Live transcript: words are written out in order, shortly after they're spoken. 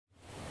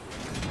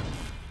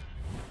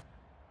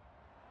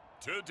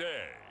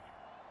Today,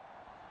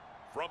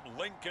 from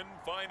Lincoln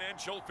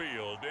Financial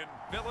Field in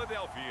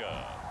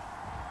Philadelphia,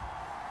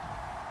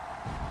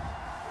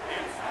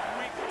 it's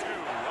week 2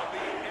 of the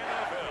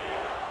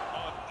NFL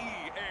on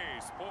EA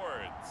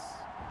Sports.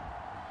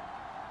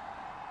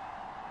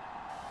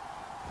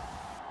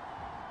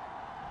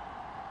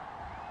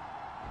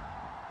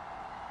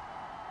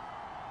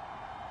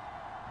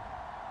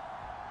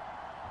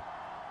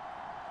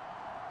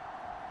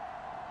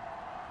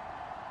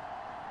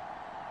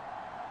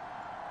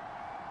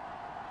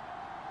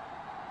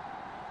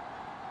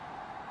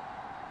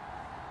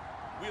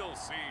 We'll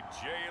see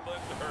Jalen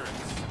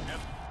Hurts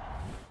and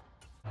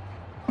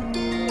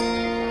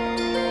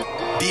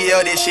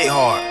DL, this shit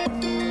hard.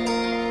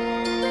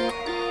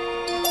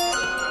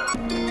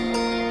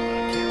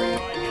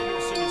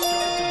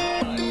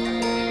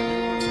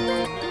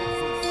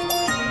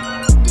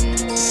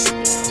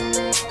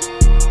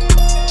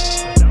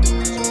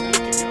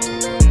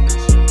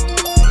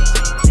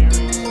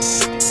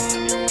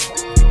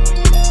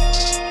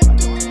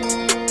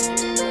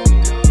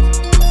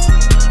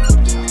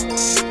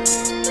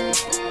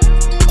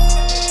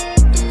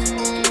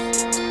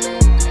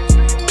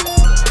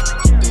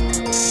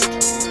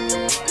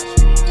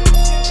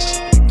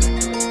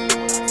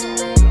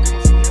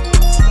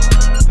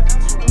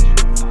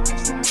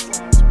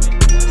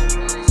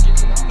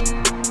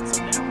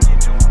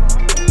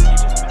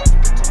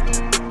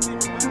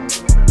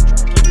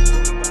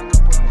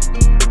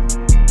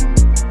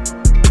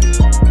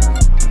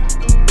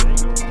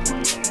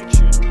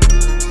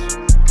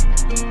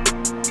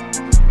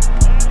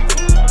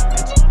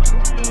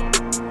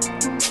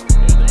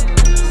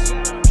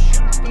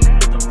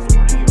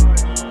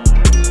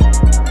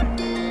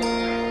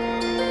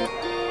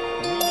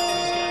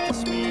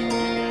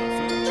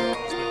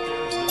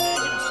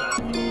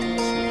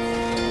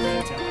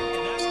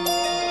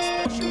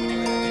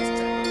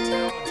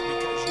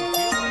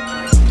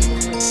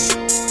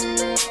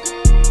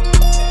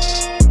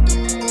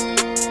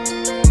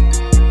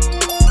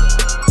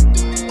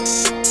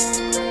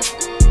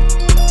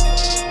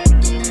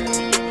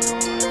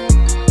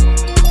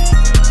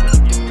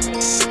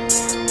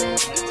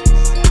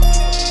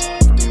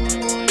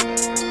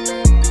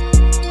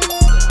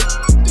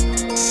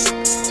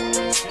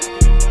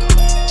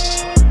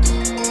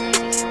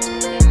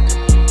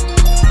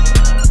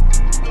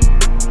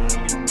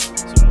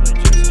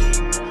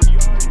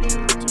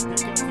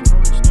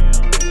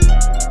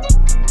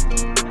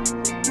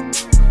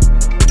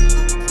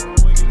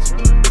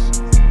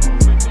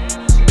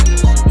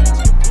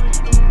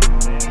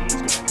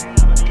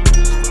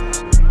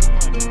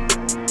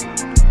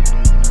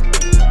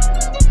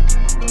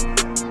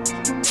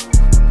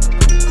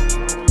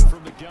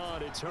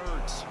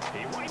 Hurts.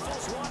 He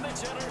rifles one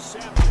that's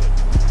intercepted.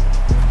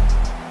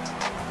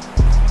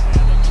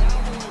 And the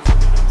Cowboys are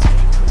going to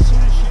take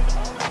possession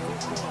of the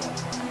football.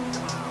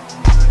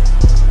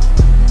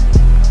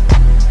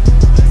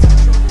 This is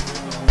trouble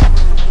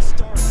from the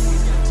start.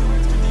 He's got 2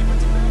 extra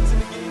defensive backs in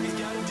the game he's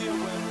got to deal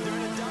with. They're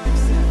in a dime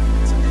set.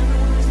 So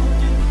everywhere he's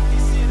looking,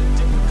 he's seeing a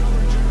different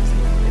color jersey.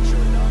 And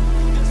sure enough,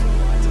 this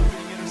one winds up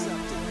being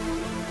intercepted.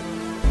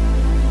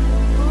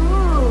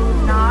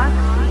 Ooh, not.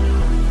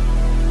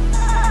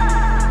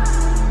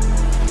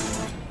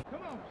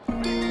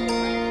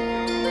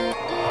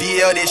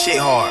 DL, this shit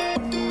hard.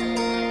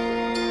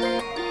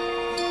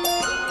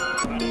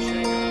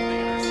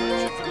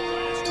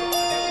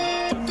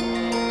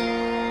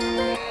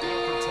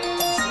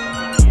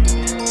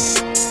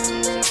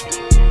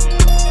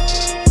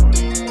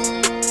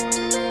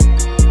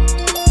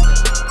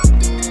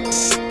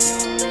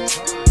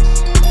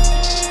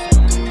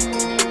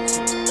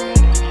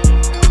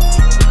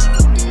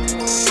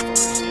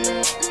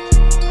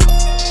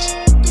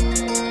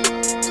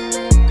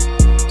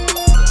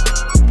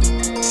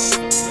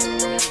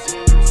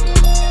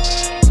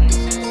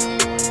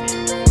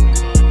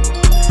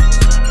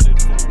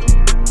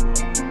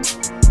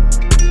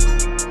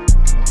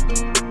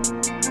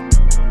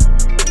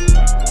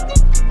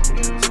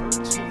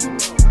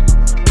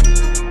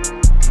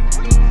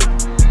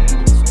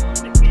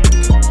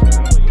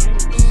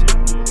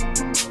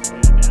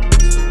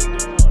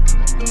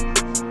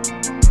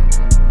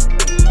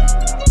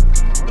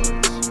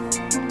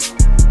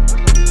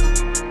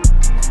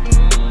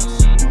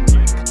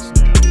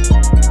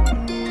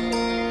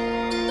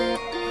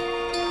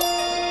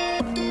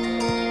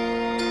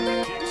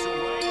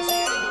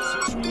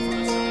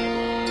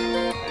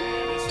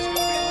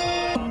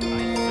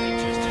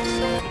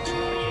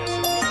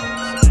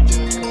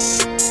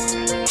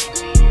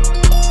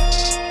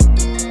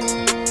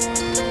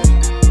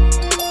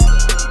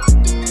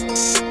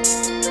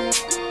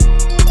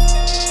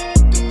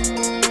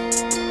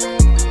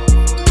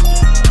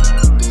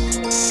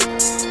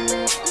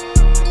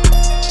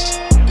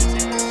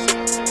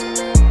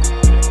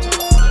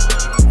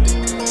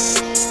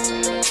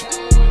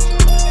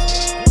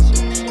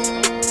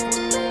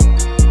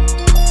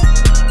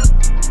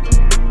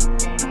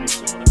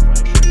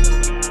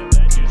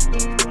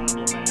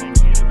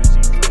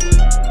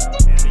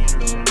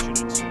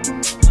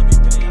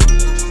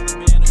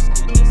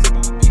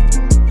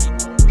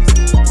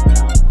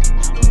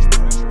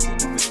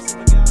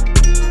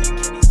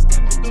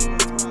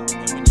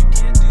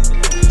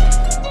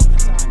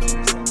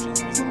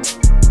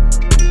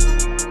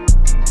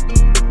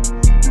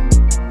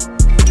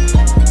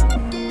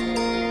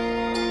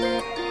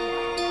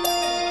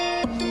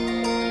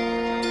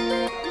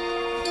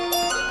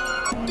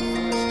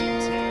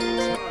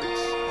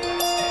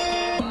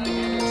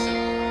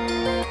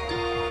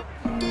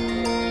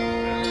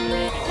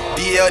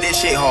 DL, this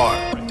shit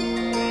hard.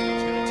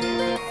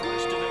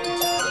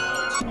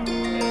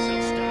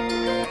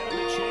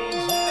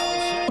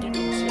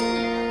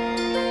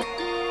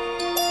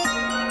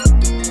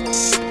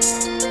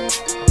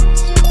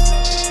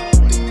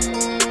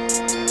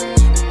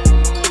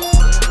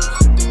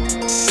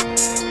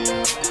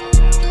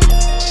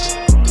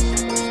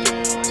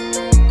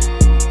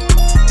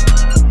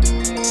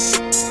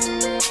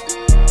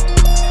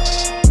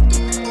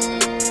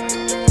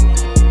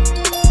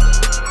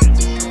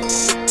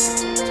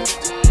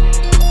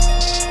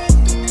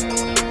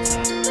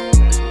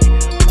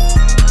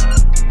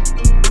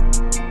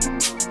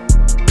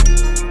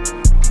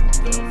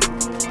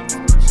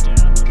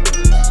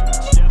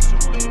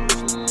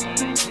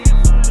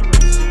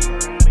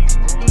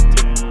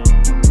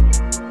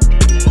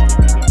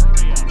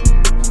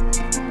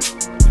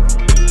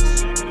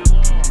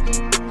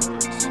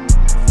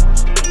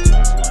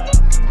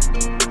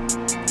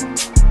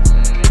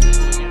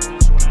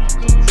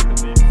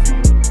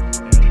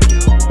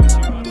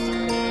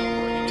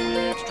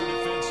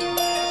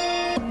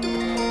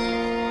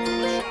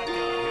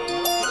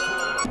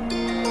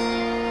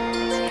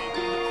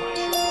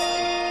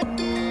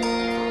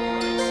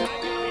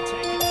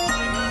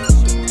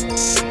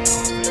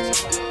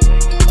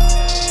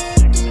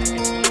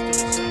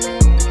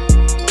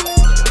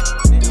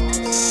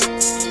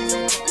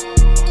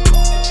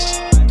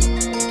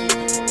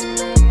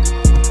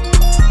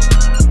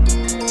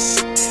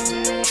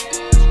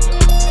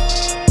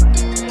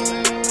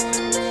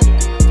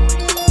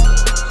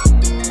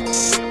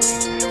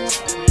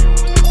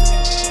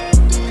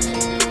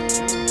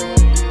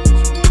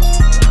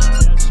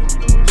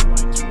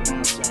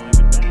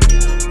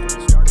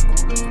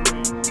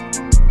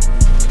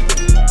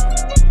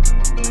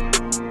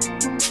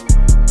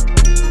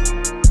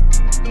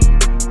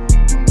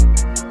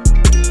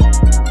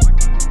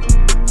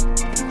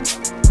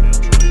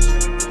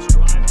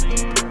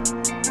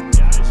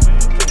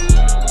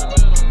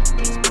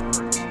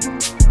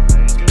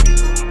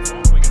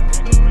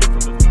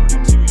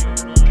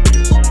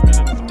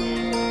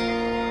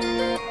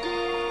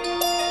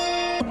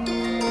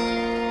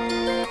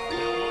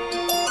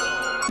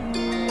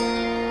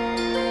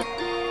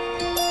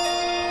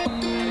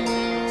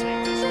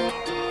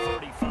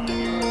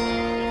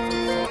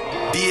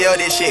 DL,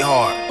 this shit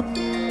hard.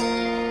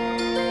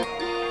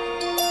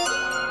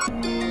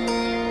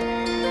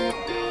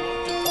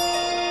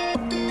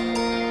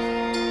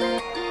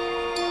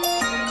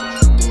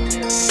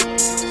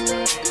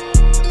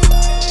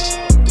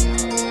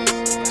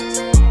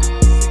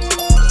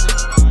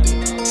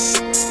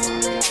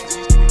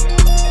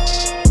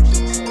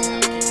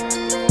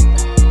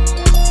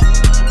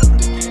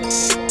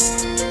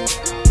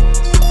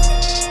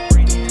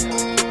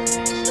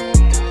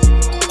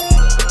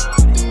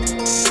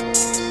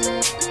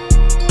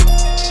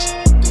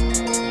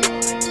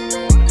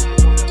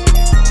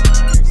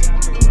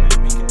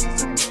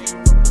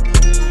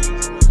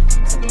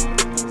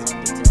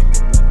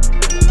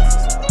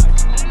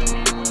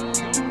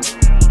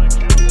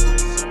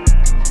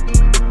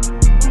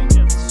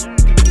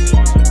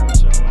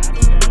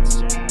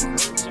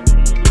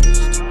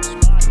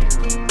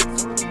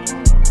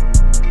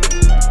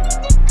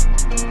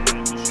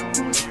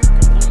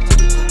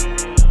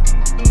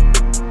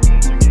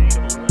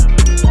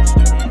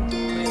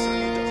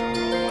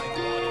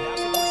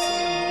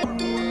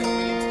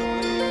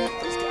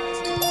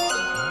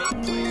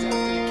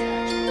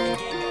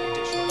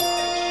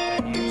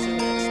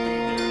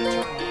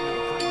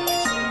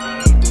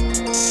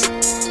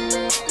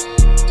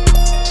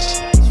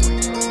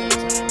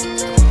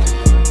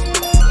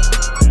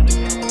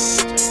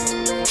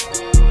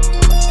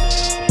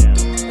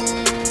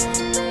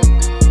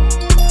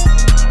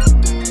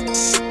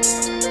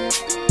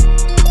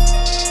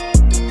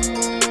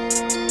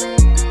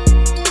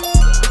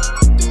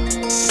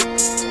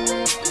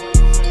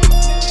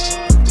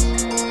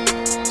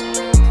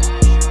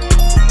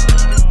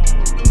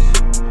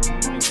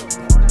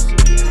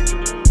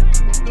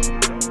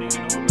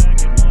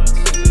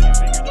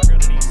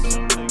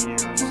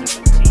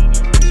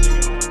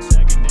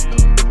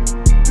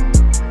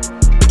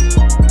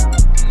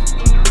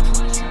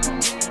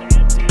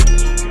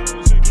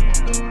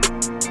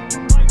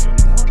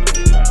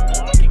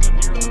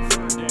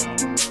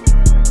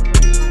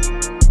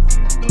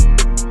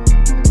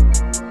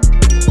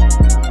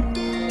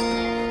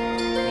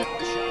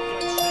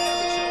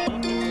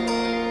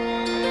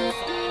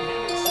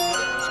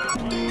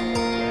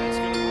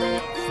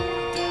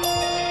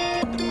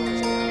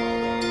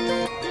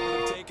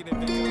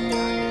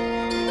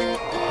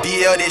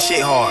 DL, this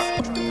shit hard.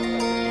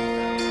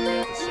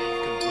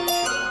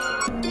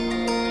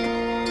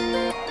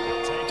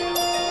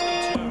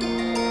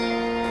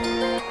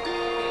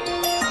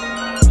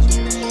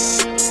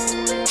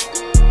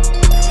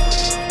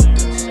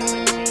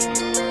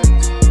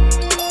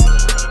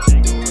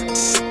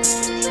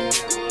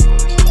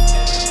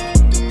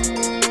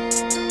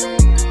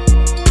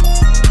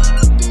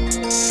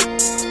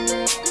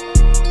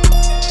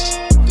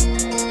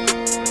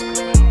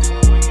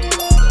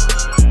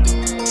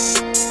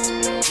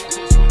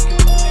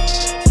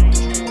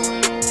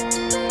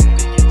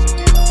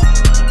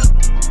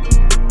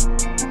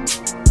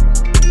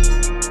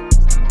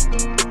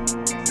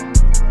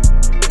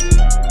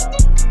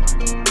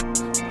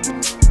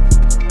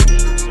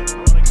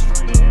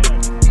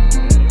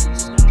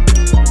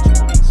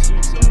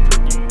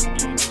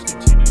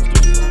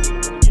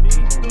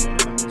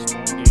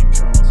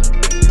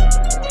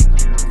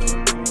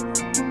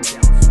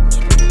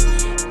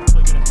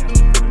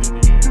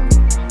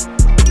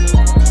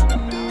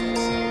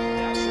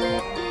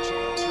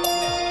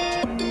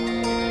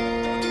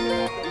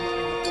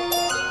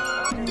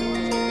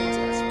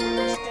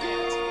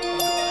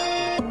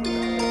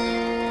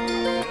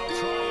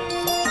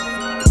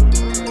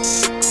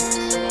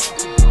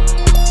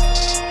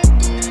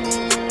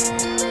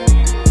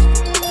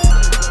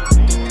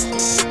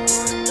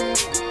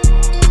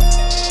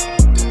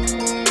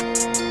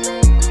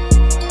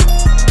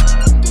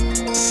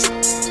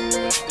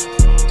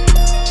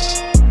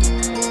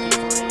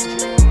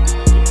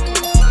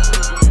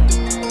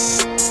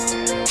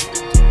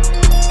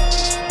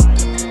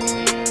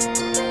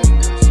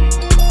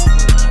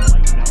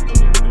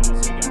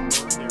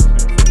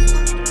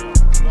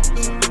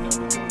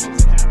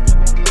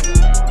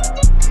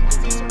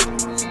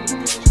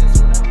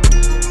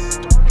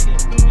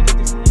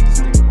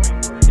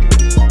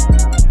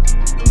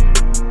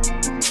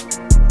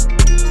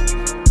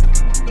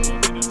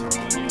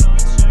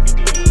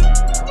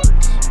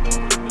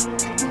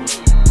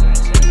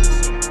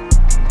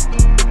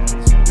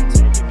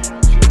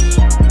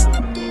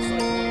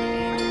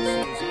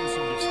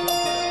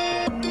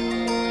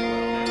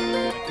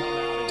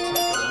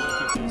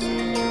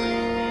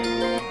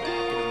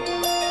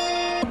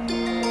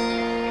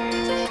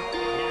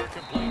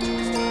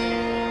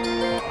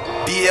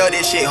 BL,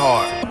 this shit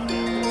hard.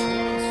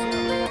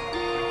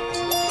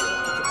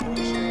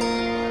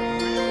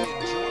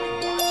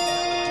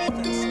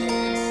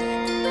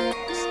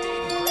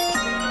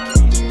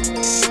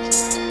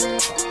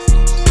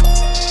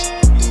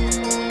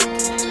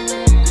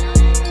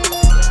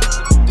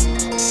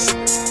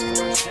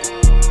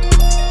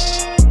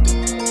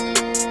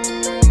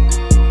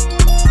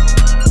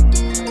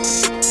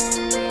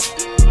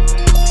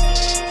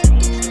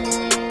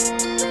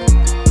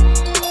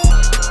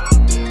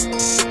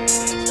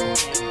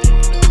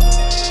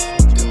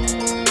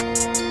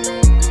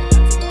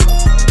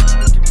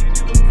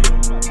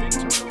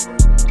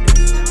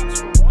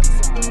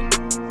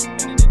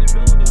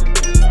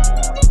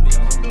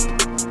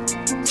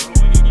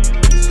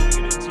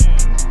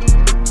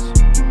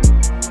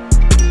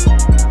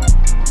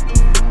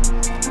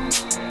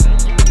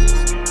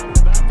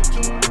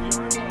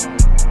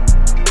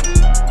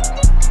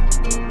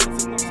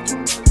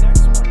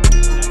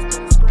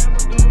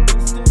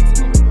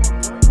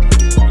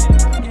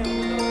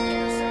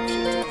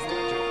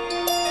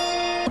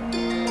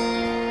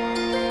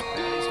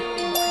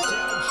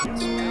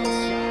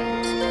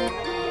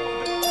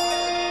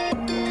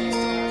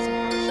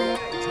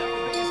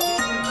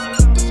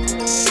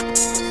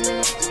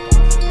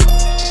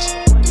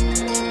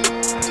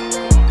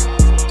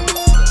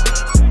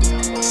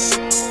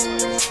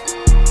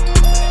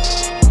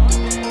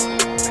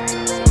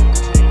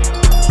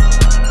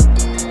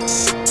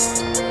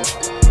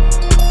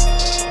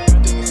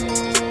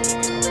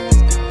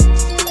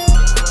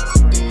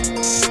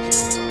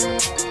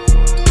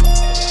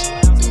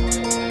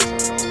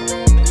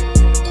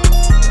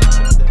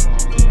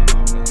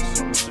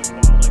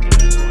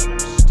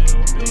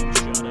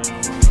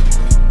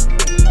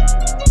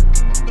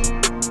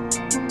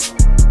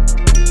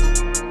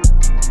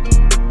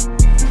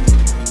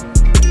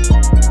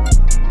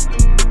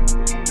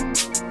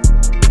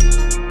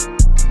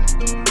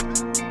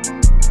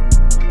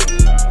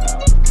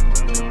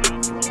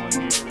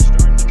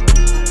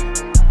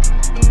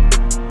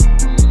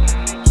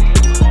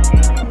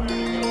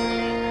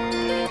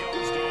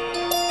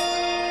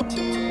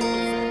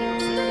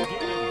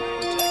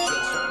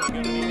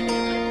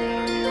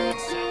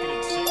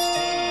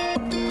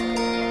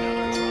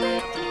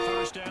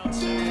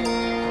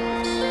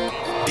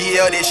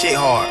 BL, this shit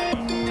hard.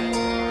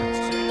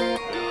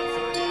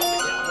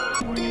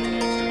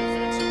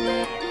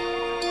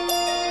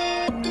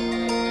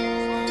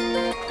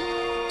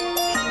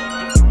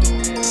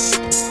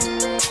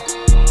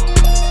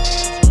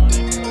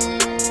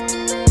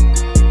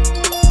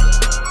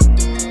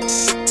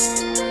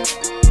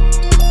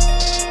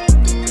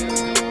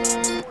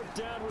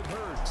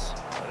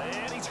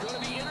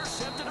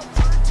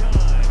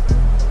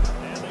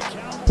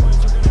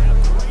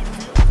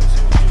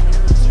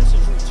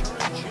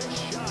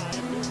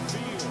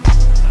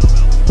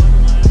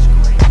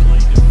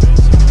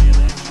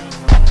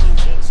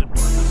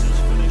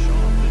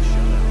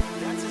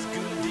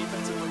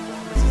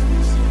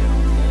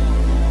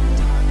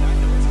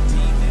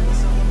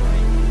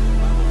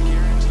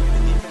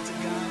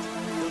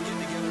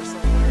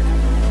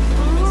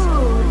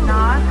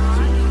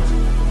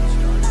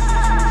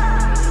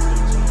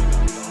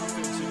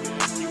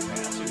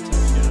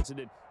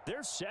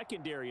 Their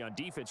secondary on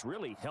defense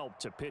really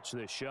helped to pitch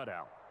this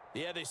shutout.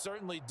 Yeah, they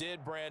certainly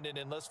did, Brandon,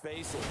 and let's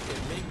face it, it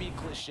may be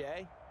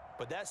cliche,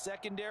 but that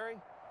secondary,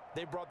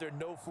 they brought their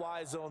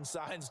no-fly zone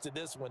signs to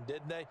this one,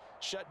 didn't they?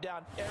 Shut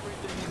down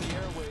everything in the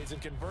airways,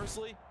 and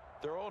conversely,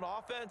 their own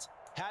offense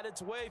had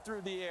its way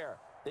through the air.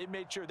 They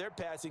made sure their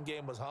passing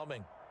game was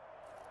humming.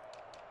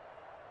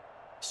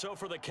 So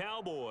for the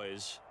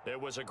Cowboys, it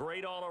was a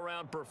great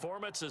all-around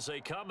performance as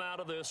they come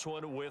out of this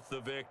one with the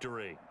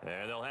victory.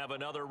 And they'll have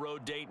another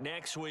road date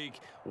next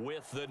week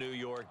with the New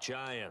York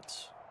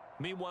Giants.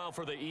 Meanwhile,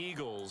 for the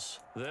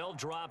Eagles, they'll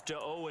drop to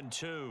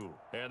 0-2,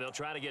 and they'll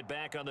try to get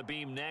back on the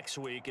beam next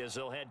week as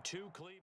they'll head to Cleveland.